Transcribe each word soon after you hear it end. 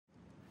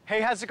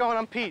Hey, how's it going?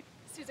 I'm Pete.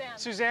 Suzanne.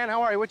 Suzanne,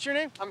 how are you? What's your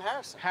name? I'm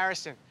Harrison.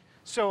 Harrison.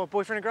 So, a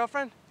boyfriend and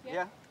girlfriend?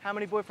 Yeah. How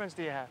many boyfriends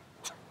do you have?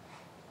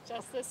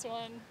 Just this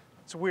one.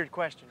 It's a weird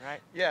question, right?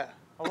 Yeah.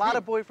 A lot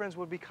of boyfriends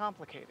would be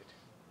complicated,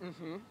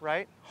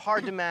 right?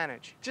 Hard to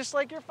manage, just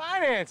like your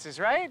finances,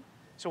 right?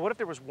 So what if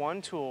there was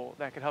one tool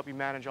that could help you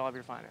manage all of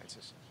your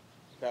finances?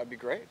 That'd be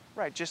great.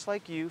 Right, just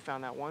like you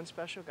found that one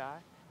special guy.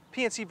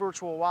 PNC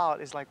Virtual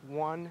Wallet is like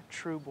one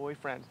true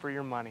boyfriend for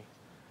your money.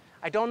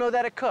 I don't know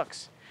that it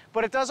cooks,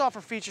 but it does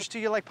offer features to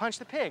you like Punch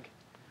the Pig,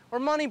 or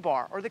Money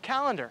Bar, or the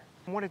calendar.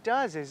 And what it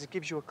does is it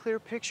gives you a clear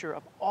picture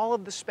of all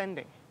of the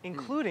spending,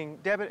 including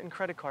debit and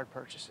credit card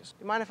purchases.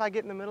 You mind if I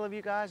get in the middle of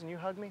you guys and you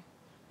hug me?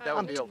 That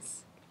would be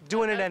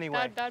doing it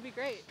anyway. That'd be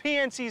great.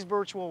 PNC's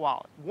Virtual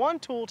Wallet, one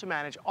tool to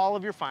manage all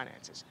of your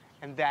finances,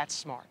 and that's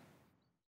smart.